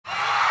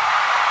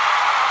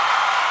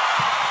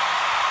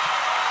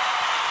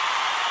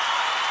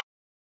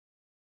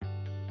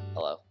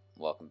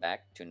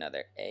to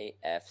another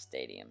AF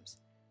Stadiums.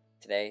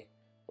 Today,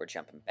 we're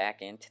jumping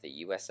back into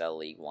the USL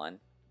League One.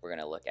 We're going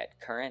to look at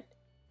current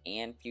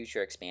and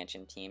future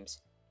expansion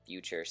teams'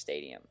 future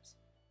stadiums.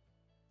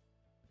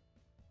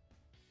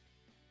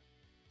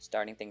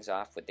 Starting things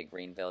off with the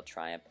Greenville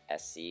Triumph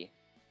SC.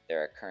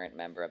 They're a current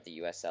member of the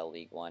USL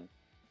League One,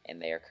 and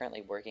they are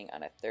currently working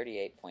on a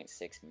 $38.6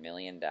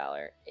 million,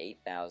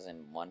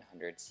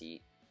 8,100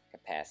 seat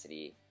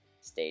capacity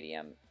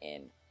stadium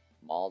in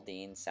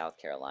Mauldin, South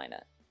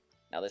Carolina.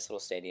 Now this little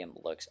stadium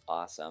looks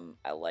awesome.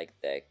 I like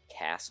the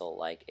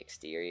castle-like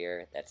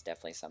exterior. That's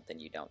definitely something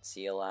you don't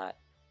see a lot.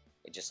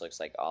 It just looks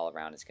like all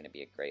around it's going to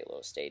be a great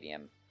little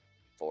stadium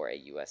for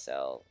a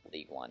USL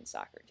League One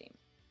soccer team.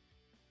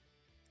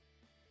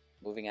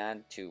 Moving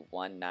on to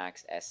One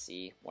Knox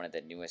SC, one of the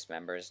newest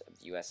members of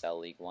USL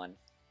League One.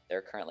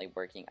 They're currently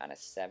working on a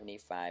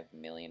 $75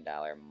 million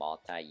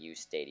multi-use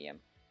stadium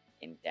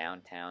in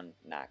downtown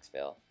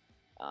Knoxville.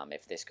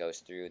 If this goes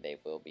through, they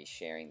will be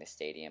sharing the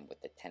stadium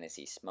with the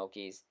Tennessee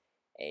Smokies,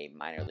 a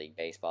minor league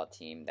baseball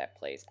team that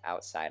plays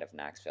outside of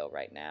Knoxville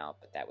right now,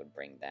 but that would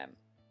bring them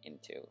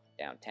into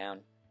downtown.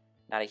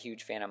 Not a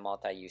huge fan of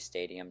multi-use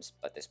stadiums,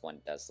 but this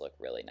one does look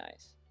really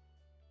nice.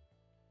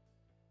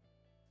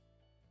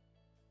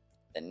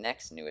 The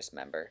next newest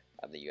member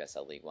of the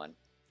USL League One,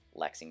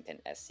 Lexington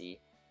SC,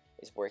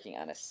 is working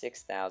on a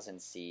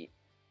 6,000 seat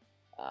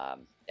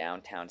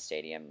downtown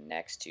stadium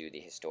next to the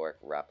historic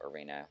Rupp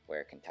Arena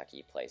where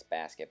Kentucky plays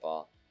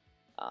basketball.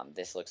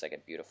 This looks like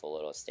a beautiful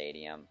little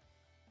stadium.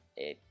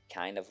 It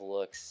kind of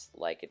looks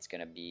like it's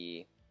going to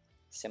be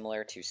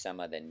similar to some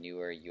of the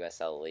newer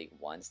USL League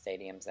One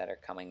stadiums that are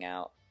coming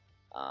out,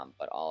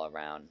 but all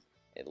around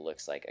it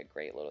looks like a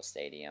great little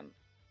stadium,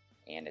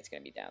 and it's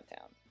going to be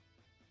downtown.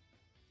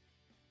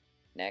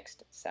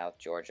 Next, South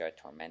Georgia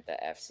Tormenta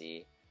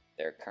FC.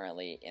 They're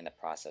currently in the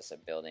process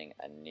of building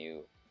a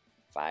new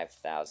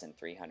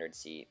 5,300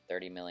 seat,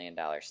 $30 million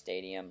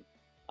stadium.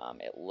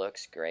 It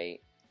looks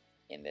great.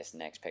 In this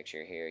next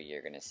picture here,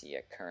 you're going to see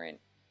a current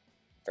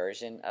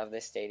version of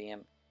this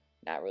stadium.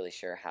 Not really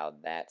sure how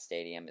that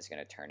stadium is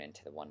going to turn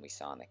into the one we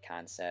saw in the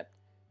concept,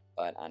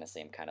 but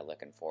honestly, I'm kind of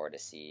looking forward to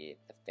see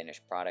the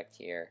finished product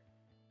here.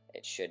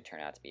 It should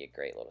turn out to be a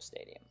great little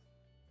stadium.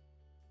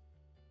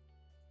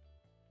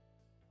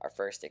 Our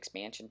first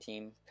expansion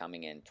team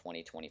coming in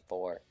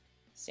 2024,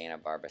 Santa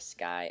Barbara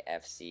Sky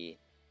FC.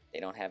 They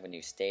don't have a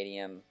new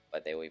stadium,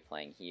 but they will be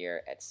playing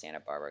here at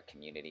Santa Barbara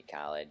Community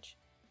College.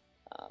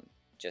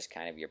 Just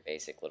kind of your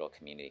basic little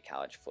community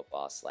college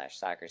football /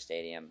 soccer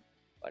stadium,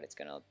 but it's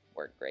going to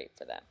work great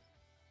for them.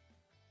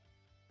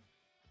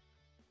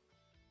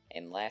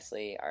 And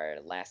lastly, our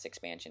last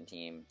expansion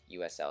team,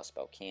 USL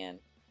Spokane.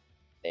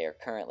 They are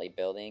currently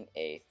building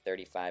a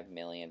 $35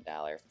 million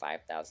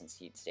 5,000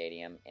 seat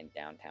stadium in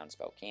downtown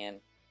Spokane.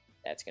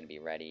 That's going to be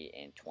ready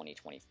in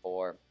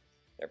 2024.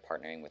 They're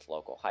partnering with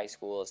local high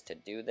schools to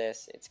do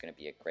this. It's going to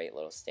be a great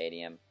little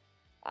stadium.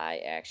 I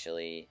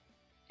actually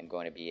am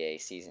going to be a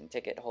season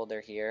ticket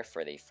holder here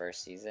for the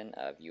first season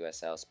of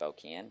USL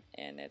Spokane,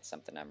 and it's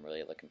something I'm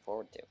really looking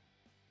forward to.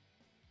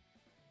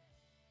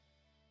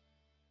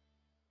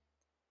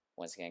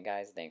 Once again,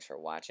 guys, thanks for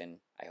watching.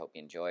 I hope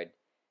you enjoyed.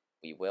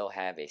 We will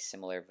have a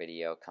similar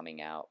video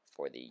coming out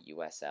for the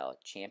USL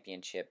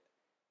Championship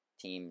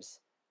teams,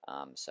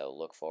 so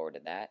look forward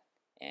to that,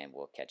 and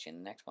we'll catch you in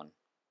the next one.